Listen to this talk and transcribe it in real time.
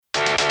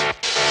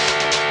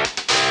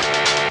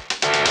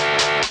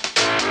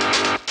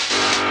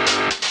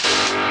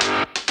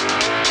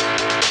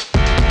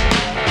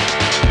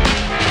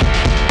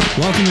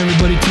welcome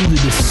everybody to the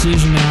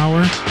Decision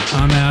Hour.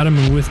 I'm Adam,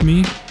 and with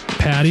me,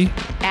 Patti.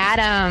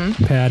 Adam.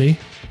 Patti.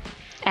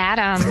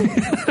 Adam.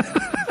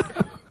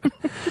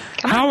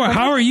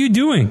 How are you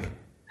doing?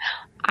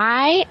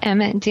 I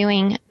am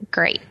doing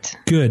great.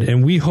 Good,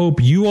 and we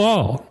hope you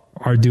all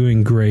are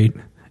doing great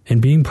and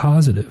being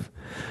positive.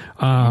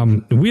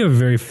 We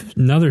have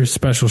another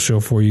special show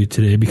for you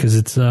today because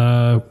it's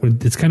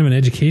kind of an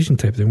education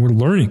type thing. We're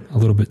learning a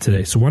little bit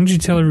today. So why don't you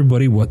tell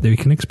everybody what they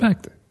can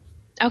expect?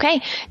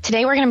 Okay,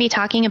 today we're going to be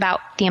talking about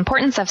the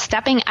importance of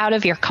stepping out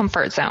of your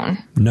comfort zone.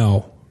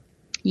 No.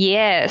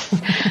 Yes.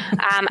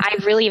 I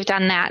really have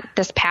done that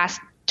this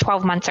past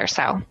 12 months or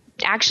so.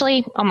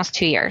 Actually, almost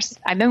 2 years.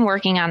 I've been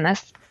working on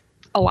this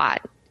a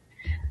lot.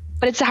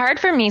 But it's hard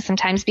for me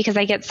sometimes because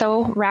I get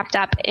so wrapped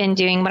up in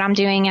doing what I'm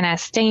doing and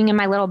staying in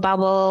my little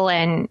bubble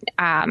and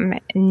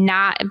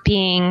not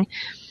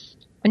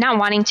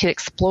wanting to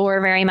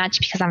explore very much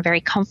because I'm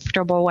very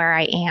comfortable where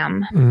I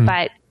am. Mm.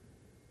 But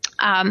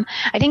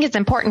I think it's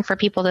important for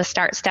people to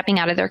start stepping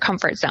out of their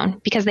comfort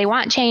zone because they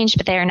want change,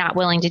 but they are not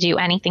willing to do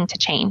anything to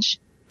change.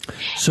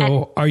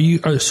 So are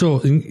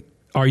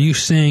you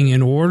saying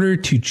in order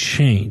to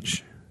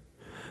change,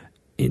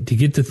 to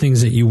get the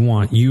things that you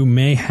want, you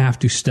may have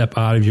to step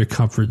out of your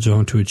comfort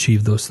zone to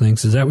achieve those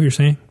things? Is that what you're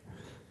saying?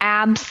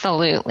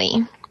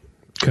 Absolutely.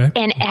 Okay.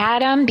 And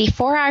Adam,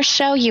 before our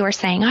show, you were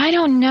saying, I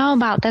don't know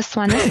about this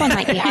one. This one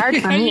might be hard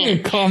for me.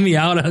 You call me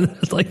out on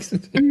this.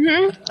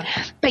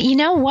 But you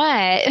know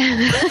what?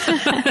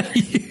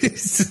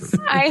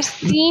 I've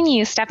seen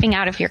you stepping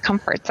out of your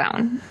comfort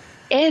zone.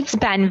 It's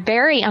been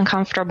very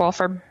uncomfortable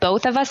for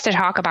both of us to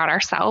talk about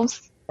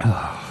ourselves.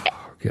 Oh,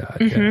 God.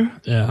 Mm-hmm.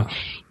 Yeah.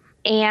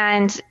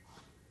 And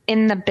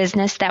in the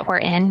business that we're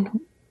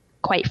in,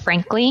 quite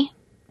frankly,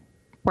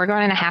 we're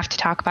going to have to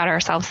talk about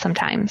ourselves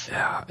sometimes.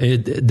 Yeah,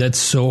 that's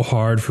so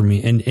hard for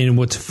me. And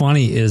what's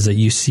funny is that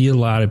you see a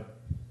lot of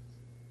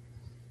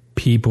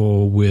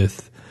people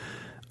with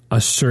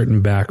a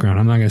certain background.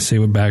 I'm not going to say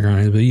what background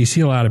it is, but you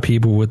see a lot of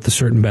people with a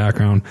certain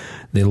background.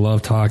 They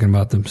love talking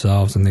about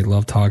themselves and they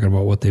love talking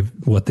about what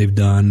they've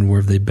done,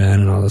 where they've been,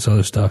 and all this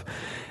other stuff.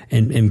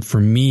 And for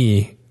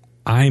me,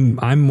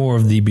 I'm more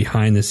of the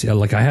behind the scenes.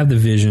 Like I have the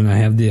vision, I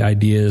have the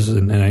ideas,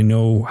 and I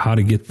know how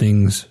to get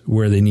things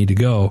where they need to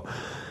go.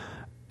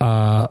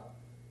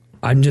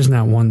 I'm just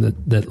not one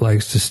that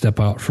likes to step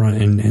out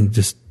front and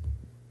just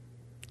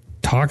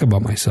talk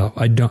about myself.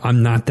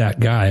 I'm not that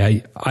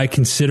guy. I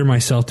consider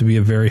myself to be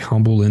a very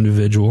humble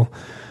individual.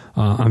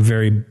 I'm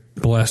very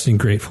blessed and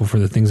grateful for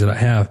the things that I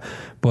have,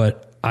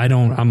 but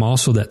I'm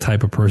also that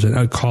type of person.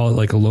 I'd call it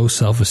like a low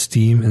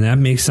self-esteem, and that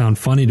may sound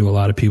funny to a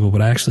lot of people,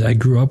 but actually I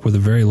grew up with a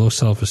very low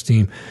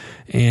self-esteem,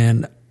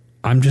 and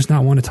I'm just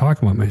not one to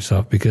talk about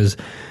myself because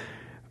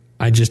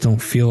I just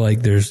don't feel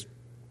like there's,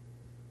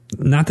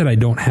 not that I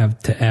don't have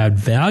to add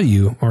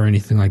value or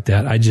anything like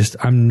that. I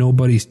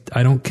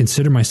don't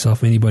consider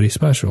myself anybody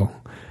special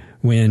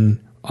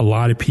when a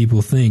lot of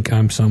people think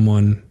I'm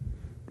someone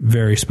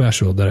very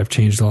special, that I've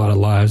changed a lot of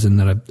lives and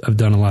that I've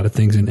done a lot of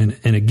things. And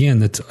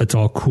again, it's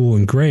all cool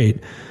and great.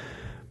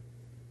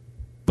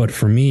 But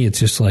for me, it's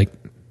just like,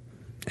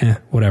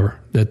 whatever.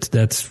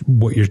 That's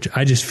what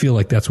I just feel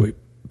like that's what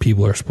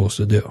people are supposed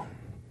to do.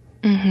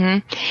 Mm-hmm.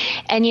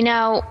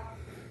 And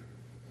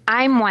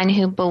I'm one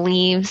who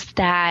believes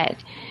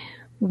that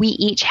we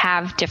each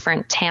have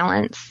different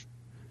talents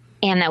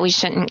and that we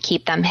shouldn't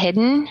keep them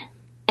hidden.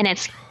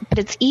 But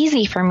it's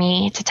easy for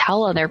me to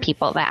tell other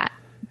people that.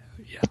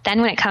 Yeah. But then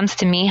when it comes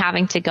to me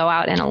having to go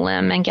out in a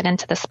limb and get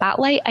into the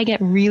spotlight, I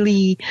get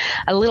really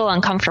a little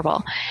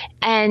uncomfortable.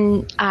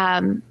 And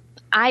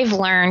I've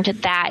learned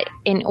that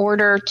in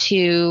order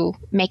to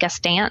make a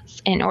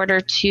stance, in order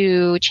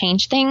to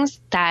change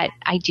things, that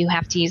I do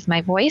have to use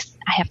my voice.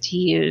 I have to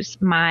use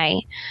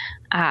my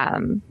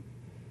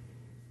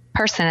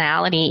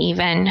personality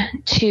even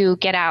to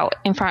get out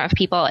in front of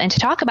people and to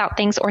talk about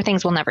things, or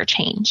things will never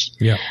change.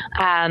 Yeah.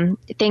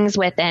 Things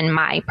within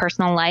my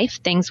personal life,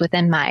 things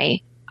within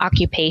my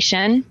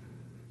occupation,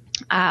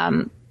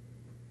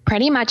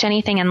 pretty much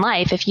anything in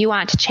life. If you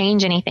want to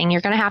change anything,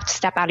 you're going to have to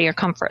step out of your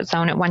comfort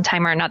zone at one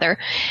time or another,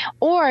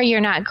 or you're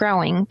not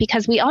growing,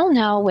 because we all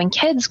know when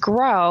kids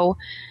grow,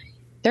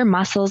 their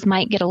muscles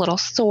might get a little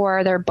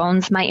sore, their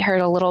bones might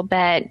hurt a little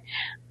bit.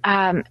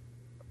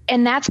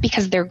 And that's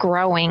because they're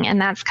growing. And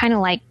that's kind of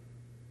like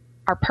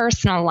our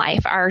personal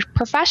life, our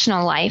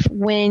professional life.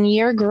 When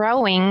you're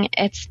growing,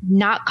 it's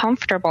not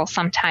comfortable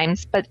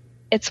sometimes, but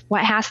it's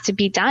what has to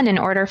be done in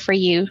order for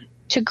you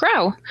to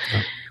grow.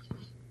 Yeah.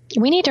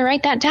 We need to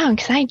write that down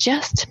because I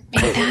just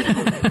made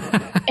that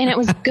up and it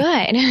was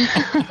good.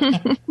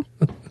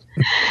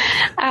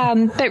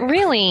 But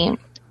really,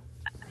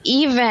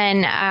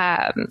 even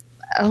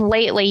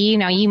lately,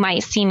 you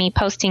might see me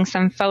posting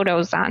some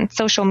photos on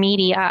social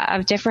media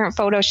of different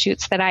photo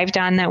shoots that I've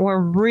done that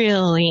were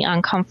really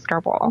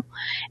uncomfortable.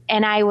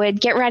 And I would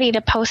get ready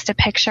to post a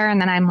picture and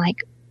then I'm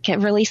like,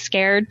 get really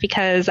scared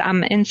because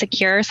I'm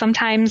insecure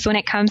sometimes when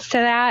it comes to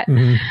that.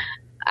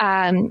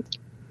 Mm-hmm.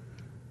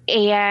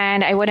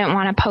 and I wouldn't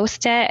want to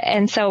post it.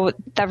 And so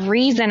the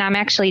reason I'm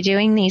actually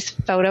doing these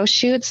photo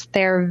shoots,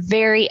 they're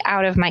very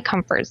out of my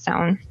comfort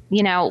zone.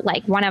 You know,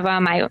 like one of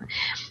them, I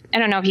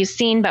don't know if you've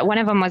seen, but one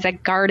of them was a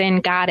garden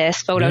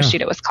goddess photo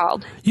shoot, it was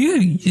called.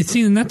 You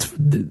see, and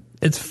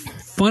it's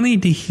funny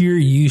to hear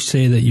you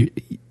say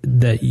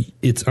that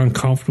it's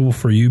uncomfortable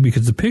for you,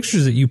 because the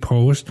pictures that you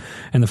post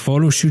and the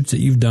photo shoots that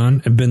you've done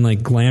have been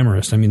like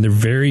glamorous. I mean, they're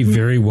very,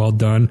 very well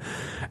done,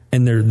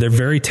 and they're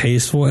very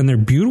tasteful, and they're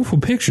beautiful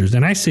pictures.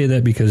 And I say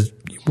that because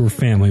we're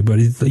family, but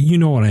you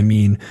know what I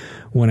mean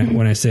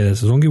when I say this.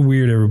 So don't get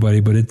weird,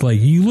 everybody, but it's like,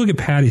 you look at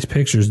Patti's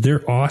pictures,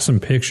 they're awesome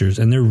pictures,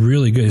 and they're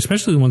really good,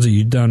 especially the ones that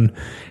you've done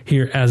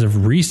here as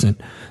of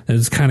recent.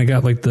 It's kind of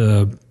got like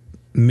the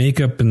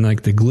makeup and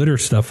like the glitter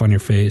stuff on your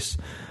face.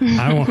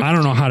 I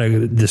don't know how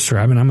to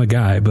describe it. I'm a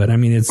guy, but I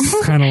mean,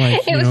 it's kind of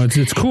like,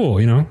 it's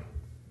cool, you know?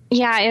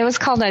 Yeah, it was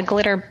called a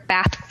glitter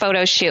bath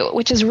photo shoot,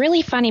 which is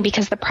really funny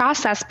because the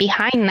process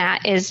behind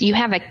that is you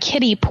have a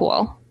kiddie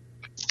pool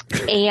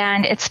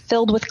and it's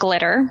filled with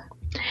glitter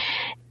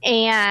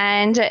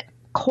and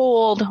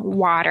cold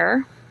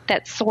water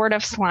that's sort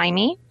of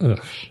slimy.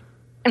 Ugh.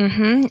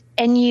 Mm-hmm.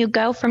 And you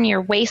go from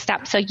your waist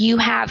up. So you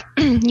have,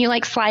 you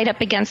like slide up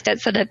against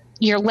it so that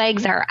your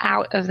legs are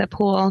out of the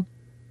pool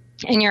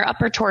and your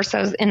upper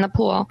torso's in the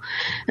pool.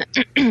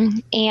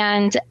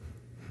 And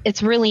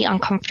it's really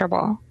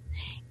uncomfortable.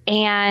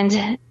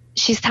 And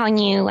she's telling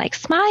you like,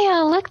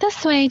 smile, look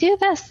this way, do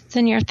this.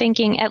 And you're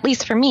thinking, at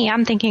least for me,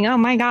 I'm thinking, oh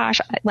my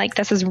gosh, like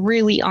this is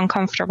really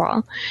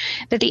uncomfortable.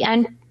 But the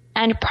end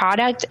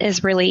product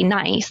is really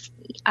nice.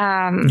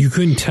 You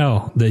couldn't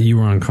tell that you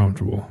were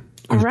uncomfortable.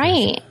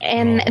 Right.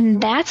 And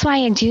that's why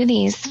I do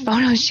these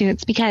photo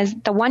shoots, because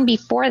the one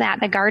before that,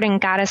 the garden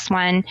goddess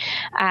one,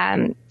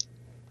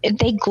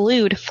 they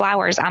glued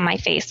flowers on my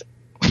face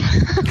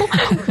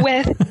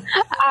with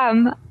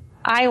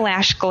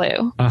eyelash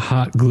glue. A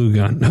hot glue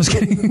gun. No, I was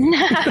kidding.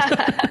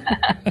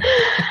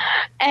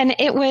 And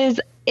it was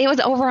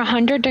over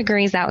 100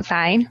 degrees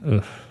outside.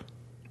 Ugh.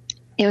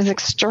 It was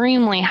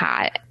extremely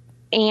hot,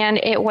 and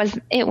it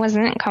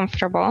wasn't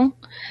comfortable,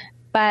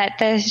 but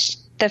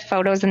the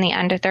photos in the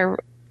end, they're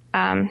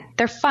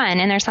fun,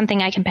 and they're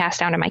something I can pass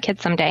down to my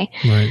kids someday.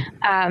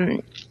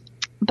 Right.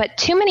 But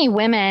too many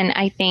women,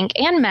 I think,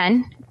 and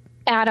men,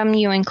 Adam,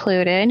 you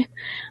included,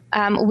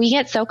 we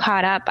get so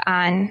caught up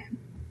on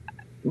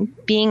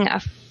being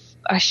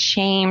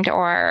ashamed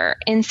or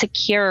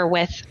insecure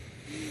with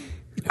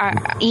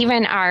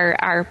even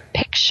our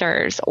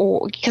pictures,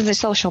 or because of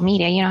social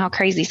media. You know how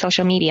crazy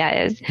social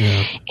media is.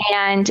 Yeah.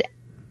 And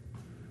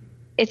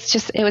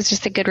it was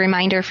just a good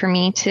reminder for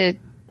me to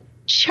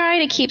try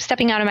to keep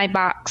stepping out of my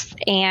box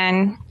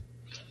and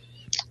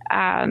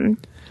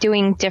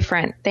doing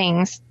different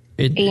things.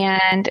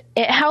 And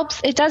it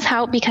helps. It does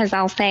help, because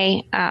I'll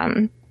say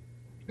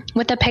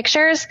with the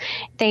pictures,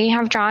 they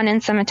have drawn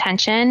in some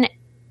attention,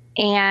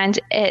 and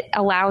it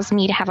allows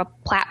me to have a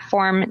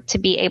platform to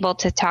be able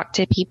to talk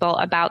to people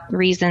about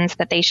reasons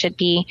that they should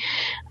be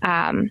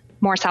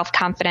more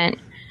self-confident,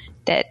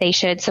 that they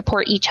should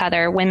support each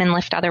other, women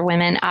lift other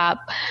women up,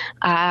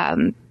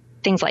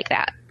 things like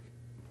that.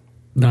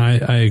 No,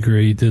 I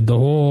agree. The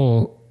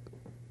whole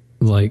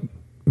like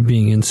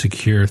being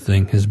insecure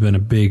thing has been a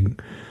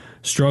big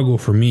struggle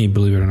for me,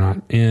 believe it or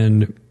not.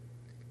 And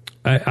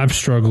I've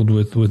struggled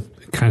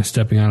with kind of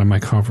stepping out of my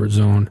comfort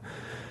zone.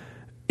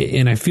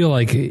 And I feel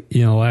like,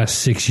 the last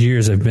 6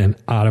 years I've been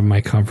out of my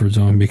comfort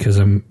zone because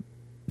I'm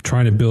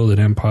trying to build an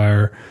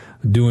empire,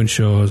 doing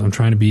shows. I'm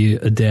trying to be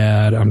a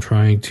dad. I'm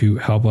trying to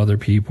help other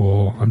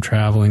people. I'm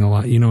traveling a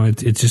lot.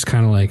 It's just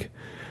kind of like,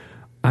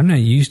 I'm not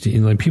used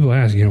to, like, people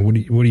ask, what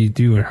do you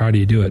do or how do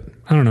you do it?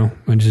 I don't know.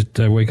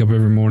 I wake up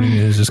every morning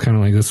and it's just kind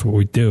of like, that's what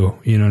we do.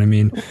 You know what I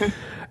mean?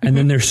 And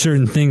then there's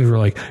certain things where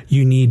like,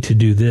 you need to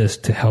do this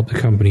to help the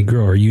company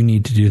grow, or you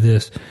need to do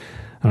this.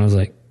 And I was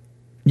like,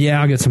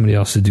 yeah, I'll get somebody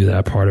else to do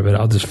that part of it.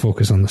 I'll just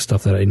focus on the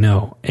stuff that I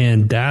know.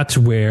 And that's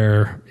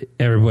where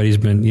everybody's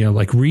been,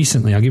 like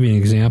recently, I'll give you an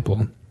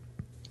example,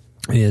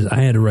 is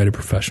I had to write a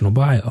professional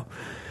bio.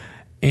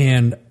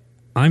 And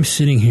I'm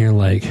sitting here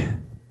like,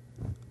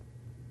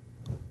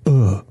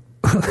 what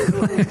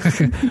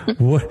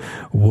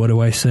do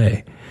I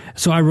say?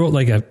 So I wrote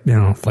like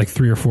like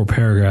 3 or 4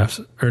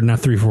 paragraphs, or not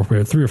 3 or 4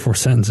 paragraphs, 3 or 4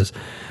 sentences.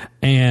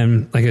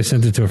 And like I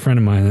sent it to a friend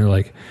of mine, and they're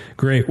like,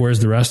 great, where's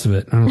the rest of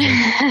it? And I was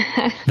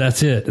like,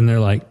 that's it. And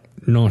they're like,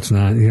 no, it's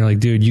not. And you're like,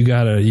 dude, you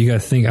gotta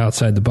think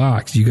outside the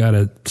box. You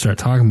gotta start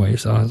talking about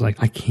yourself. I was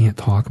like, I can't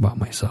talk about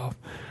myself.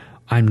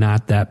 I'm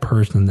not that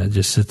person that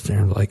just sits there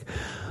and like,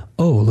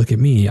 oh, look at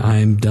me.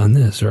 I've done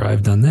this or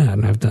I've done that.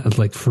 And I've done,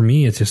 like, for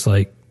me, it's just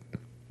like,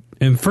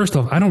 and first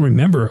off, I don't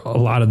remember a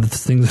lot of the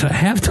things that I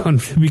have done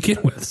to begin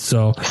with.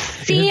 So,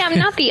 see, I'm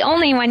not the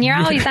only one. You're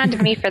always on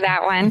to me for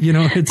that one.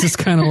 It's just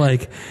kind of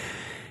like,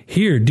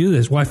 here, do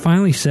this. Well, I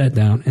finally sat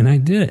down and I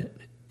did it,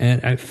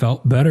 and I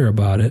felt better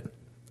about it.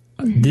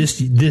 Mm-hmm.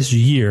 This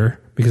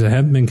year, because I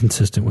haven't been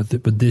consistent with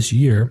it, but this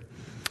year,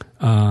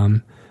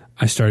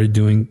 I started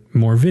doing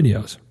more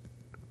videos.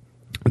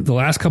 The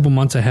last couple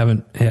months, I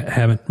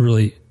haven't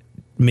really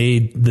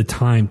made the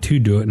time to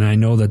do it. And I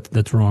know that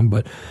that's wrong,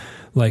 but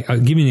like, I'll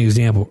give you an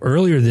example.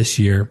 Earlier this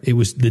year, it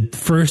was the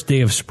first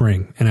day of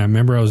spring. And I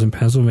remember I was in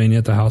Pennsylvania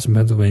at the house in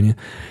Pennsylvania,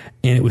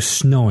 and it was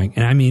snowing.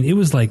 And I mean, it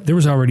was like, there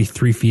was already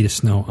 3 feet of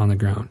snow on the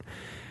ground.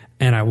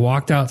 And I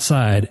walked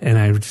outside and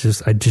I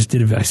just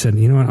did I said,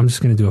 you know what? I'm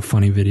just going to do a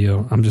funny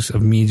video.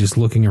 Of me just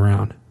looking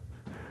around.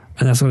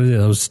 And that's what I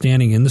did. I was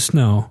standing in the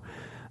snow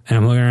and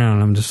I'm looking around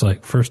and I'm just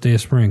like, first day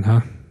of spring,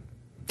 huh?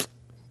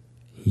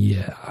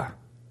 Yeah.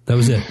 That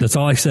was it. That's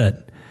all I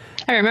said.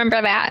 I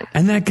remember that.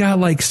 And that got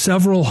like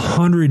several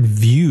hundred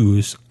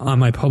views on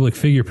my public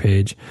figure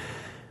page.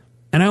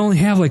 And I only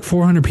have like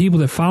 400 people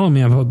that follow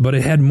me, but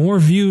it had more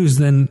views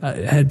than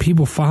had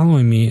people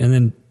following me. And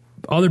then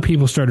other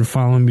people started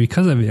following me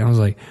because of it. I was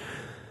like,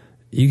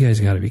 you guys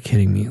got to be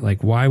kidding me.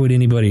 Like, why would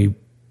anybody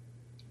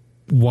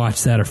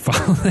watch that or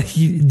follow that?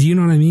 Do you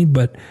know what I mean?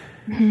 But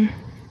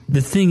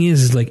the thing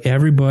is like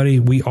everybody,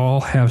 we all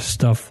have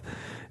stuff,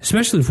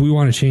 especially if we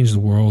want to change the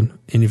world.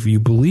 And if you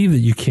believe that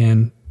you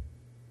can,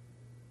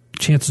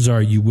 chances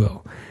are you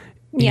will.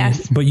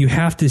 Yes. But you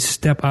have to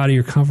step out of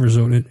your comfort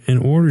zone in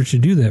order to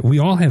do that. We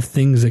all have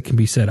things that can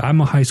be said.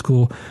 I'm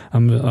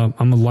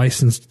a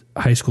licensed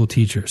high school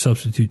teacher,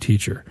 substitute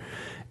teacher.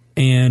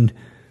 And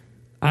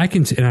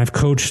I've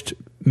coached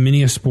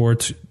many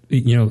sports,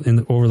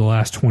 over the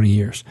last 20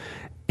 years.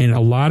 And a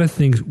lot of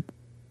things,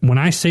 when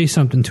I say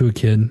something to a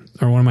kid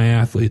or one of my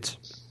athletes,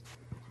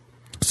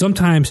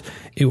 sometimes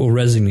it will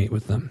resonate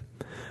with them.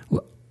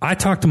 I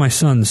talk to my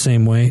son the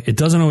same way. It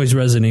doesn't always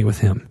resonate with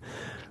him,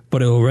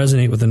 but it will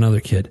resonate with another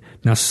kid.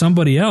 Now,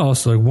 somebody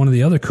else, like one of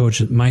the other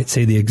coaches, might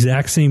say the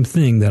exact same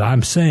thing that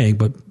I'm saying,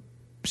 but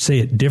say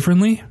it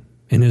differently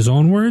in his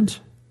own words,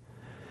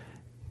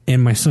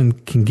 and my son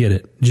can get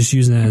it. Just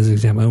using that as an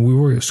example.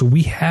 And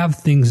we have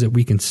things that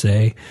we can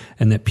say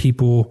and that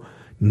people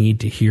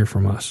need to hear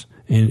from us.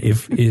 And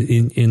if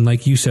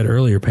like you said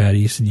earlier, Patti,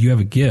 you said you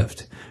have a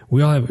gift.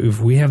 If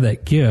we have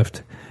that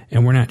gift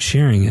and we're not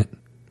sharing it,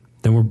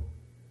 then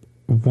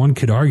one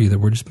could argue that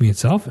we're just being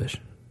selfish.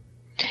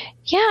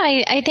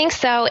 Yeah, I think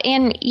so.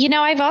 And,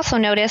 I've also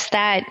noticed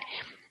that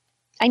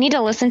I need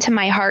to listen to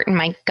my heart and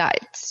my gut.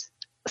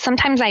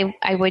 Sometimes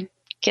I would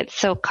get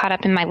so caught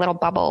up in my little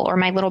bubble or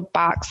my little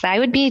box that I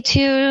would be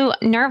too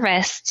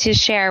nervous to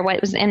share what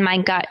was in my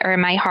gut or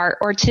in my heart,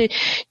 or to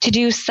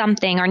do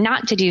something or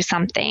not to do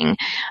something.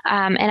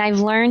 And I've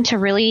learned to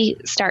really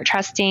start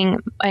trusting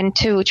and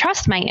to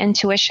trust my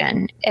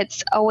intuition.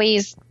 It's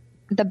always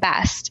the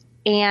best.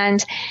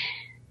 And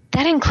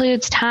that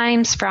includes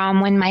times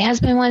from when my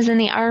husband was in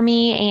the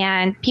Army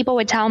and people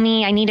would tell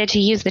me I needed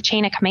to use the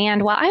chain of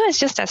command. Well, I was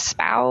just a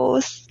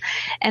spouse,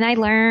 and I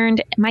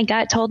learned, my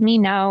gut told me,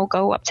 no,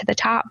 go up to the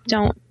top.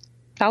 Don't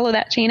follow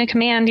that chain of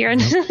command. You're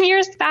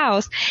your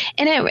spouse.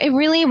 And it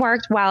really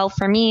worked well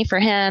for me, for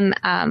him,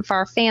 for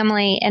our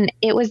family. And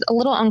it was a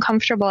little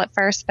uncomfortable at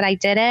first, but I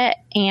did it.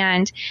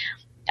 And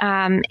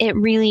it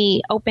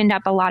really opened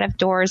up a lot of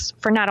doors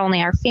for not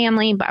only our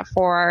family, but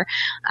for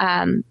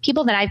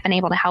people that I've been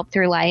able to help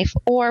through life.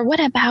 Or what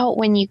about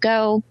when you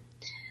go,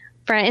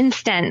 for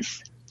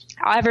instance,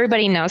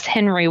 everybody knows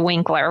Henry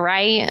Winkler,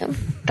 right?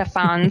 The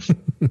Fonz.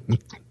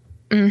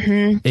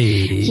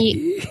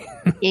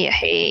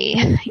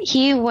 Hey.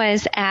 He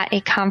was at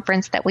a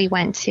conference that we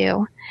went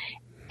to,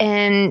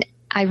 and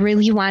I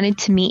really wanted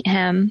to meet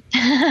him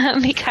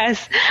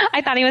because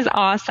I thought he was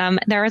awesome.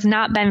 There has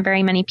not been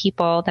very many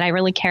people that I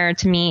really cared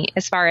to meet,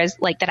 as far as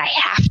like that I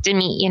have to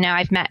meet.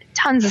 I've met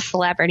tons of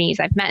celebrities.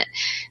 I've met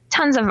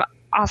tons of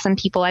awesome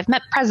people. I've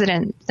met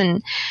presidents.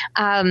 And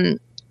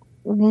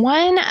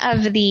one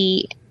of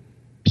the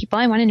people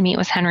I wanted to meet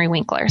was Henry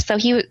Winkler. So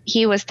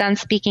he was done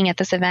speaking at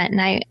this event,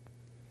 and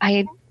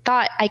I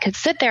thought I could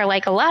sit there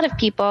like a lot of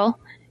people,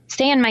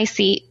 stay in my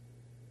seat,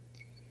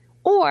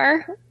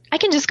 or I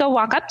can just go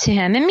walk up to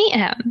him and meet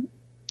him.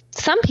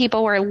 Some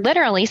people were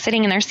literally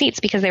sitting in their seats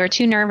because they were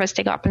too nervous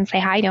to go up and say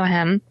hi to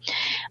him.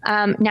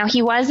 Now,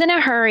 he was in a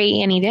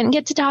hurry and he didn't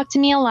get to talk to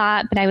me a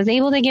lot, but I was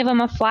able to give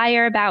him a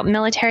flyer about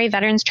military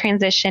veterans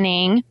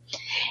transitioning,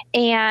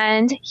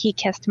 and he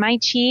kissed my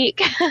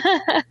cheek.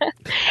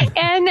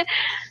 And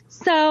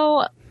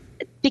so,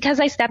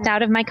 because I stepped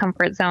out of my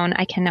comfort zone,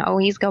 I can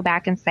always go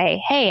back and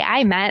say, hey,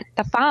 I met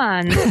the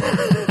Fonz.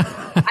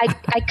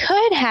 I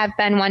could have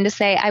been one to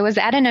say I was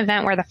at an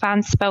event where the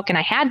Fonz spoke and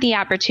I had the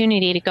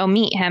opportunity to go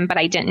meet him, but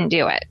I didn't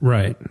do it.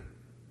 Right.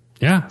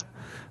 Yeah.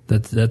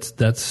 That's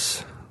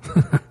that's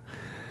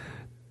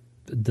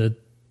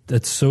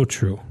so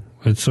true.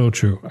 It's so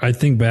true. I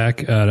think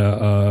back at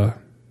a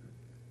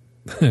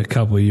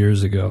couple of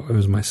years ago. It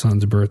was my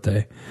son's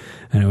birthday,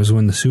 and it was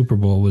when the Super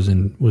Bowl was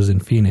in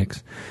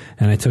Phoenix,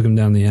 and I took him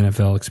down the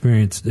NFL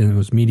experience, and it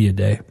was media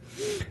day.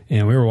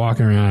 And we were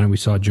walking around and we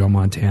saw Joe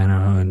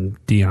Montana and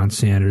Deion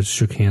Sanders,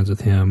 shook hands with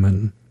him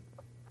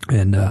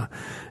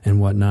and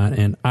whatnot.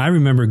 And I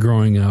remember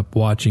growing up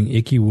watching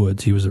Ickey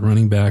Woods. He was a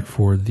running back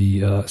for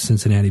the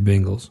Cincinnati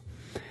Bengals.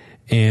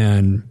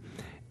 And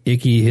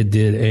Ickey had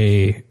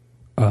did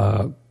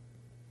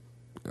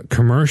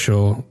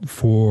commercial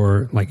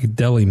for like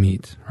deli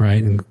meat,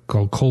 right? And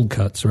called Cold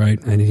Cuts,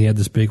 right? And he had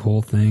this big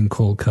whole thing,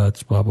 Cold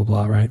Cuts, blah, blah,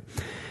 blah, right?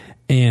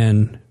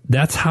 And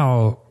that's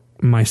how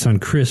my son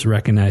Chris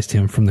recognized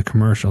him from the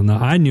commercial. Now,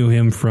 I knew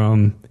him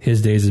from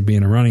his days as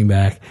being a running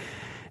back,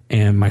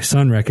 and my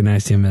son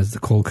recognized him as the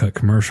Cold Cut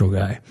commercial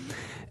guy.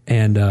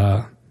 And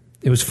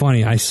it was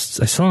funny. I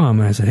saw him,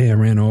 and I said, hey, I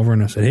ran over,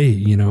 and I said, hey,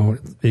 you know,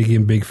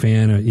 big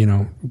fan, you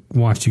know,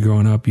 watched you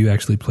growing up. You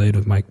actually played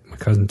with my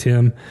cousin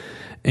Tim.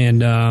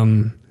 And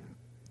I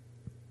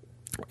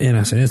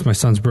said, it's my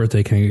son's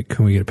birthday.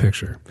 Can we get a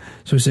picture?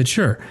 So he said,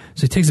 sure.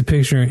 So he takes a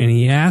picture, and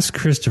he asked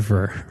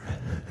Christopher,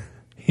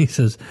 he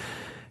says,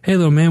 hey,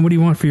 little man, what do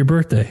you want for your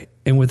birthday?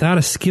 And without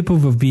a skip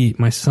of a beat,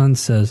 my son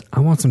says, I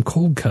want some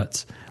Cold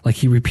Cuts. Like,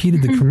 he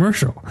repeated the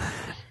commercial.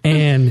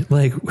 And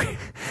like,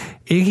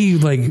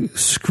 Iggy like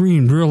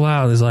screamed real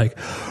loud. It's like,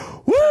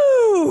 woo,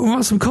 I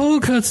want some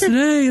Cold Cuts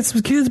today. It's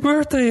my kid's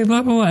birthday,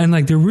 blah, blah, blah. And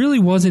like, there really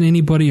wasn't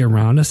anybody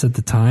around us at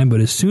the time.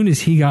 But as soon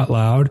as he got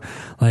loud,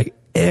 like,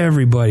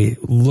 everybody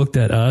looked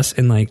at us,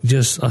 and like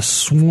just a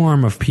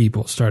swarm of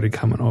people started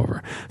coming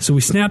over. So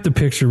we snapped a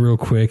picture real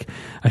quick.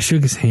 I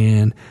shook his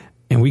hand,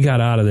 and we got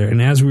out of there.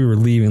 And as we were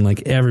leaving,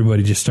 like,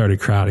 everybody just started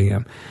crowding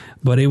him.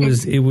 But it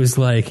was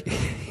like,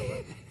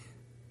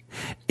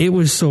 it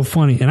was so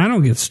funny. And I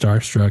don't get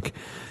starstruck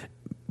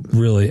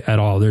really at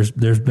all. There's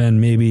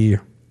been maybe,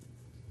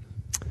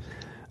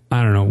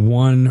 I don't know,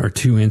 1 or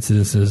 2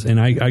 incidences. And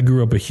I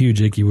grew up a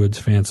huge Icky Woods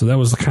fan. So that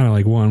was kind of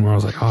like one where I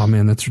was like, oh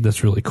man,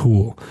 that's really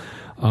cool.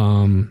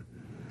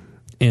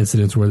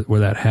 Incidents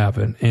where that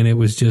happened. And it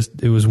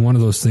was one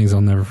of those things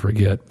I'll never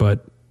forget.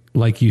 But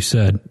like you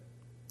said,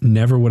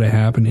 never would have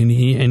happened. And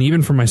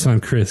even for my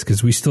son Chris,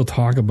 because we still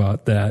talk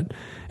about that.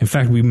 In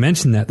fact, we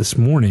mentioned that this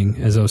morning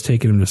as I was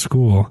taking him to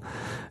school.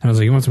 And I was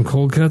like, you want some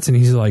Cold Cuts? And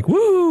he's like,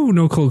 woo,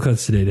 no Cold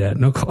Cuts today, Dad.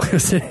 No Cold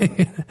Cuts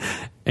today.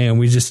 And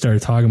we just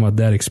started talking about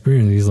that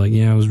experience. He's like,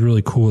 yeah, it was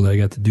really cool that I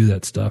got to do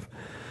that stuff.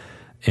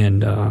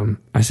 And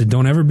I said,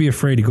 don't ever be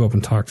afraid to go up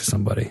and talk to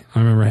somebody. I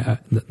remember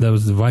that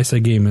was the advice I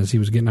gave him as he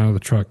was getting out of the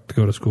truck to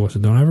go to school. I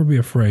said, don't ever be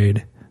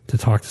afraid to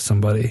talk to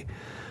somebody.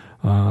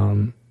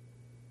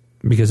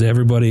 Because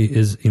everybody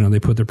is, you know,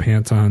 they put their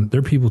pants on.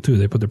 They're people too.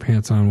 They put their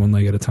pants on one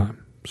leg at a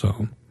time.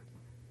 So.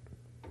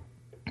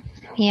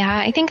 Yeah,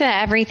 I think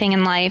that everything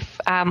in life,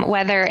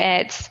 whether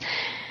it's,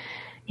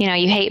 you know,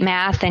 you hate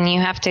math and you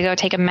have to go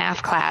take a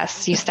math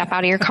class, you step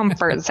out of your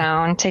comfort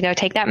zone to go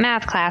take that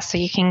math class so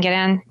you can get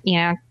in, you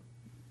know,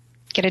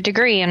 get a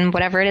degree in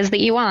whatever it is that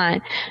you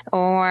want.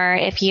 Or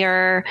if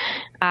you're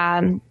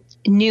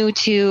new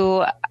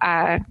to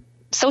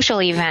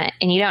social event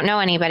and you don't know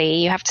anybody,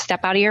 you have to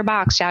step out of your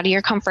box, out of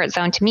your comfort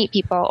zone to meet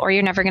people, or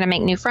you're never going to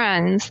make new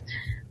friends.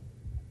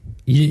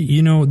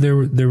 You know, there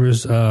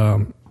was,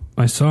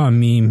 I saw a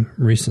meme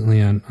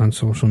recently on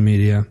social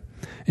media,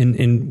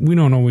 and we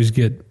don't always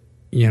get,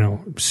 you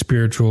know,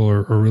 spiritual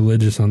or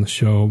religious on the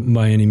show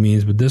by any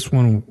means, but this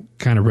one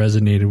kind of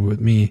resonated with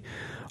me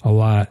a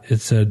lot. It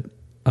said,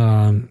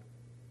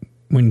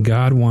 when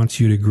God wants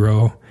you to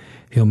grow,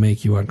 he'll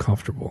make you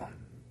uncomfortable.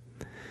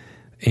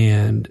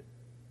 And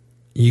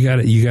you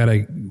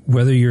gotta,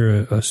 whether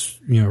you're a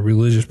you know,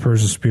 religious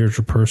person,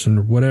 spiritual person,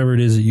 or whatever it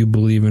is that you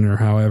believe in, or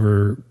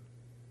however,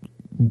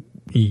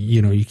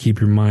 you know, you keep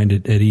your mind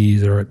at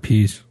ease or at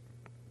peace,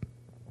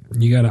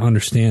 you got to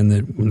understand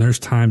that when there's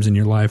times in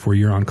your life where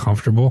you're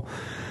uncomfortable,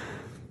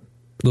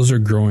 those are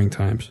growing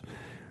times.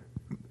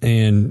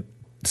 And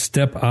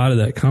step out of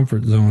that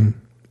comfort zone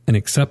and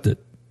accept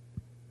it.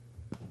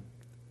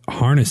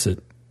 Harness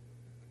it.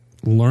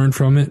 Learn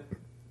from it.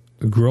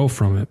 Grow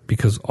from it.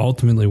 Because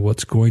ultimately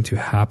what's going to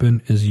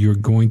happen is you're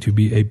going to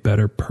be a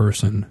better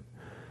person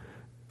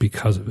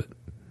because of it.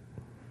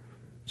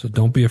 So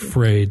don't be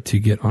afraid to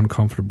get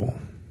uncomfortable.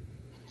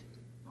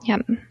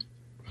 Yep.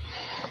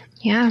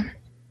 Yeah.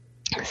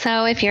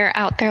 So if you're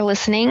out there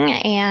listening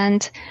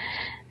and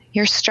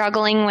you're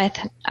struggling with,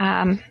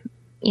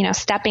 you know,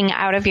 stepping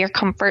out of your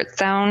comfort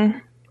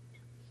zone,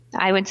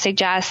 I would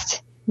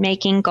suggest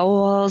making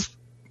goals,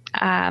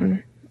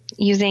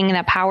 using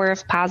the power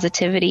of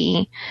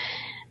positivity,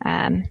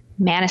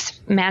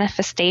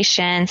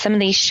 manifestation, some of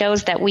these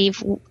shows that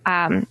we've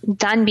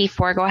done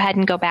before. Go ahead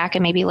and go back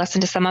and maybe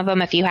listen to some of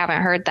them if you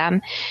haven't heard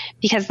them,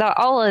 because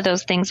all of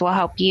those things will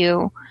help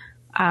you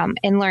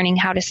in learning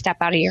how to step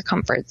out of your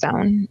comfort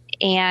zone.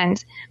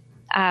 And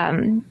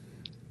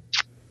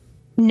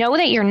know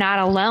that you're not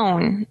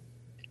alone.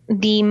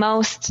 The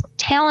most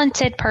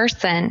talented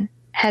person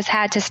has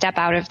had to step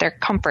out of their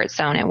comfort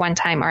zone at one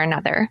time or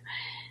another.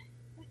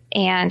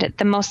 And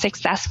the most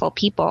successful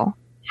people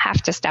have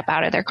to step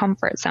out of their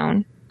comfort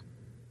zone.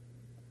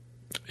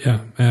 Yeah,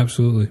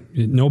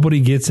 absolutely. Nobody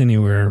gets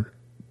anywhere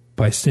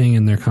by staying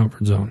in their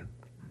comfort zone.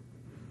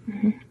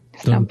 Mm-hmm.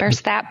 So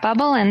burst that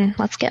bubble and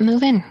let's get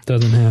moving.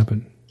 Doesn't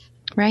happen.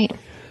 Right.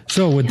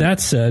 So with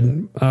that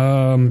said,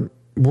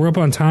 we're up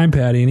on time,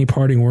 Patti. Any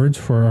parting words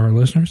for our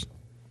listeners?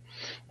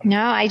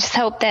 No, I just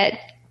hope that,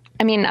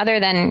 I mean, other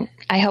than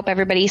I hope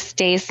everybody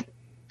stays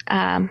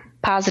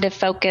positive,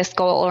 focused,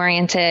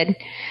 goal-oriented.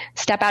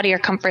 Step out of your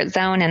comfort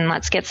zone and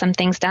let's get some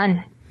things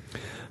done.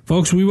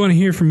 Folks, we want to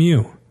hear from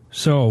you.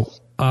 So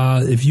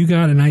if you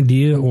got an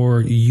idea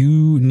or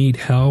you need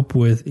help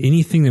with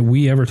anything that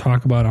we ever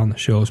talk about on the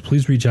shows,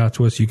 please reach out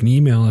to us. You can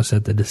email us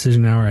at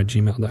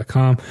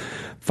thedecisionhour@gmail.com.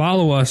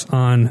 Follow us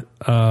on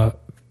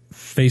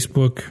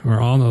Facebook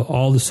or on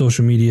all the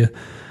social media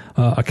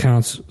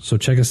accounts. So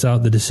check us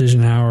out, The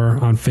Decision Hour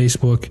on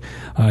Facebook.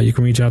 You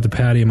can reach out to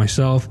Patti and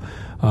myself.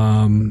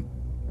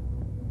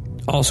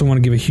 Also want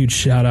to give a huge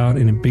shout out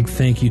and a big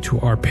thank you to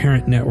our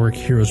parent network,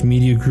 Heroes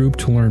Media Group.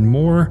 To learn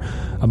more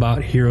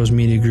about Heroes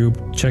Media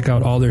Group, check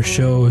out all their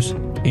shows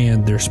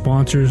and their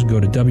sponsors. Go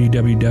to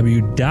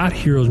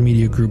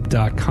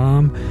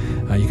www.heroesmediagroup.com.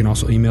 You can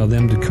also email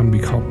them to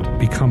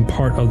become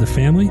part of the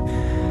family.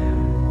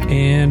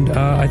 And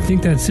I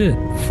think that's it.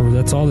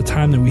 That's all the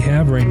time that we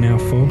have right now,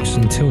 folks.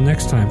 Until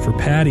next time, for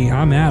Patti,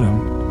 I'm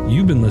Adam.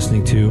 You've been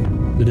listening to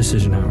The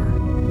Decision Hour.